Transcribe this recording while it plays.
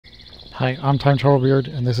Hi, I'm Time Travel Beard,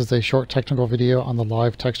 and this is a short technical video on the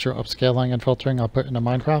live texture upscaling and filtering I'll put into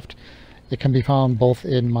Minecraft. It can be found both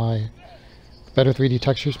in my Better 3D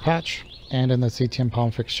Textures patch and in the CTM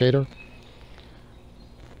Palm Fix shader.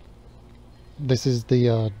 This is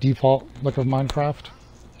the default look of Minecraft,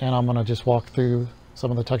 and I'm going to just walk through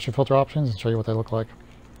some of the texture filter options and show you what they look like.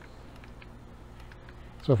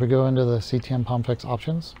 So if we go into the CTM Palm Fix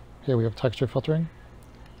options, here we have texture filtering.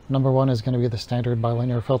 Number one is going to be the standard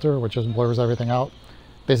bilinear filter, which just blurs everything out.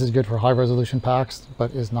 This is good for high resolution packs,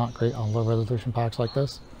 but is not great on low resolution packs like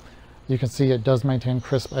this. You can see it does maintain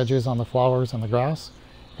crisp edges on the flowers and the grass,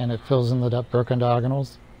 and it fills in the broken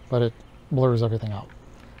diagonals, but it blurs everything out.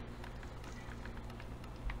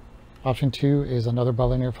 Option 2 is another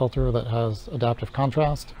bilinear filter that has adaptive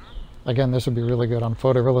contrast. Again, this would be really good on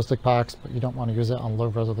photorealistic packs, but you don't want to use it on low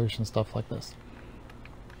resolution stuff like this.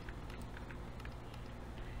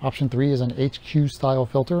 Option 3 is an HQ style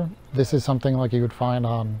filter. This is something like you would find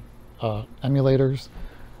on emulators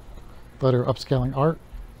that are upscaling art.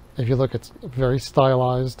 If you look, it's very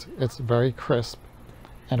stylized, it's very crisp,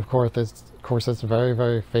 and of course it's very,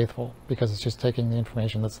 very faithful because it's just taking the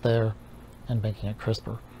information that's there and making it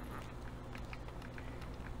crisper.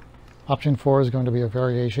 Option 4 is going to be a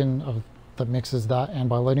variation that mixes that and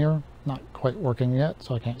bilinear. Not quite working yet,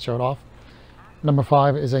 so I can't show it off. Number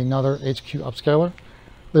 5 is another HQ upscaler.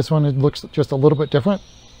 This one, it looks just a little bit different,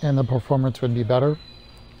 and the performance would be better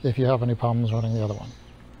if you have any problems running the other one.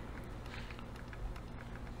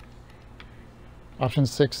 Option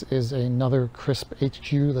 6 is another crisp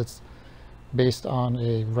HQ that's based on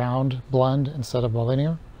a round blend instead of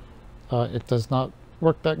bilinear. It does not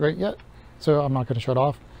work that great yet, so I'm not going to show it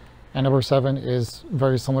off. And number 7 is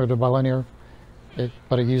very similar to bilinear,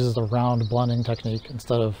 but it uses a round blending technique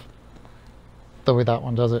instead of the way that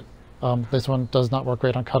one does it. This one does not work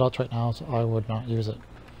great on cutouts right now, so I would not use it.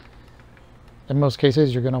 In most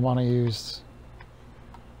cases, you're going to want to use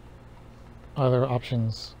either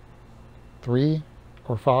options 3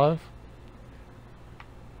 or 5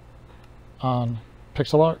 on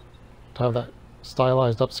pixel art to have that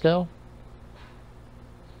stylized upscale.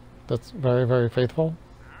 That's very, very faithful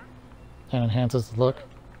and enhances the look.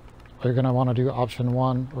 Or you're going to want to do option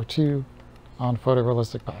 1 or 2 on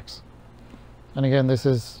photorealistic packs. And again, this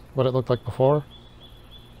is what it looked like before,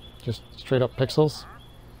 just straight up pixels.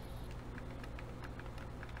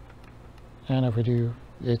 And if we do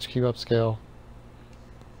the HQ upscale,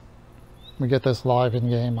 we get this live in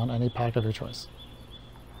game on any pack of your choice.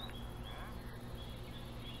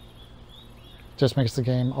 Just makes the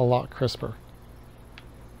game a lot crisper.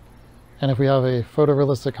 And if we have a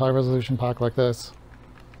photorealistic high resolution pack like this,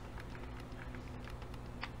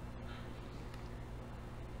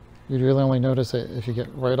 you'd really only notice it if you get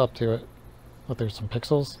right up to it, that there's some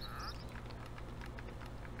pixels.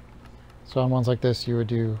 So on ones like this, you would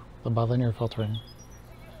do the bilinear filtering,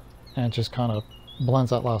 and it just kind of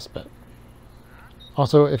blends that last bit.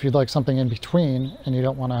 Also, if you'd like something in between, and you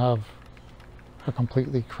don't want to have a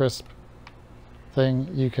completely crisp thing,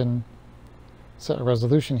 you can set a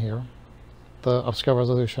resolution here. The upscale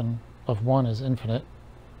resolution of 1 is infinite,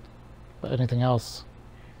 but anything else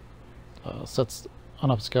sets an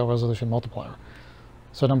upscale resolution multiplier.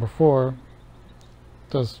 So number 4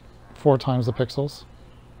 does 4 times the pixels.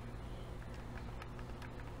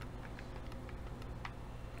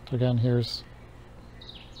 So again, here's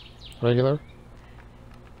regular.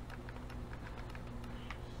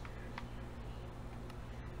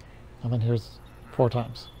 And then here's 4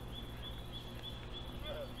 times.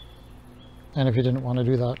 And if you didn't want to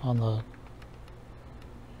do that on the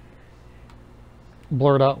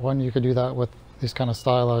blurred out one, you could do that with these kind of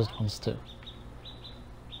stylized ones too.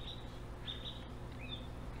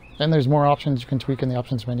 And there's more options you can tweak in the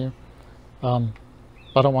options menu. I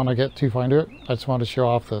don't want to get too far into it. I just want to show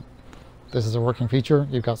off that this is a working feature.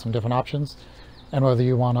 You've got some different options. And whether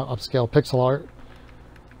you want to upscale pixel art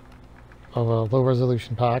of a low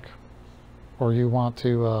resolution pack, or you want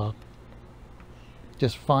to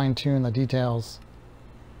just fine tune the details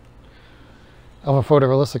of a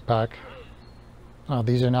photorealistic pack,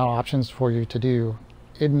 these are now options for you to do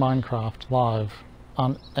in Minecraft live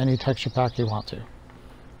on any texture pack you want to.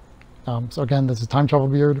 So again, this is Time Travel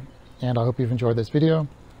Beard, and I hope you've enjoyed this video.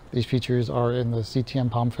 These features are in the CTM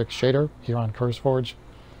Palm Fix shader here on CurseForge,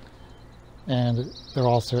 and they're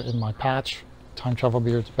also in my patch, Time Travel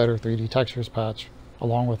Beard's Better 3D Textures patch,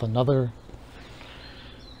 along with another,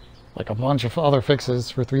 like a bunch of other fixes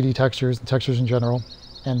for 3D textures and textures in general,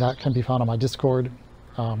 and that can be found on my Discord,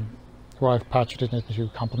 where I've patched it into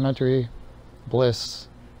Complementary, Bliss,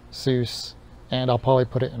 Seuss, and I'll probably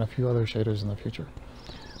put it in a few other shaders in the future.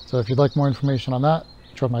 So if you'd like more information on that,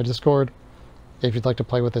 join my Discord. If you'd like to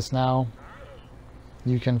play with this now,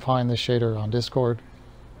 you can find this shader on Discord.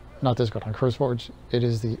 Not Discord, on CurseForge. It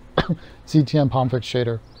is the CTM PalmFix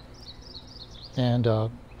shader. And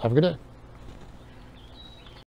have a good day.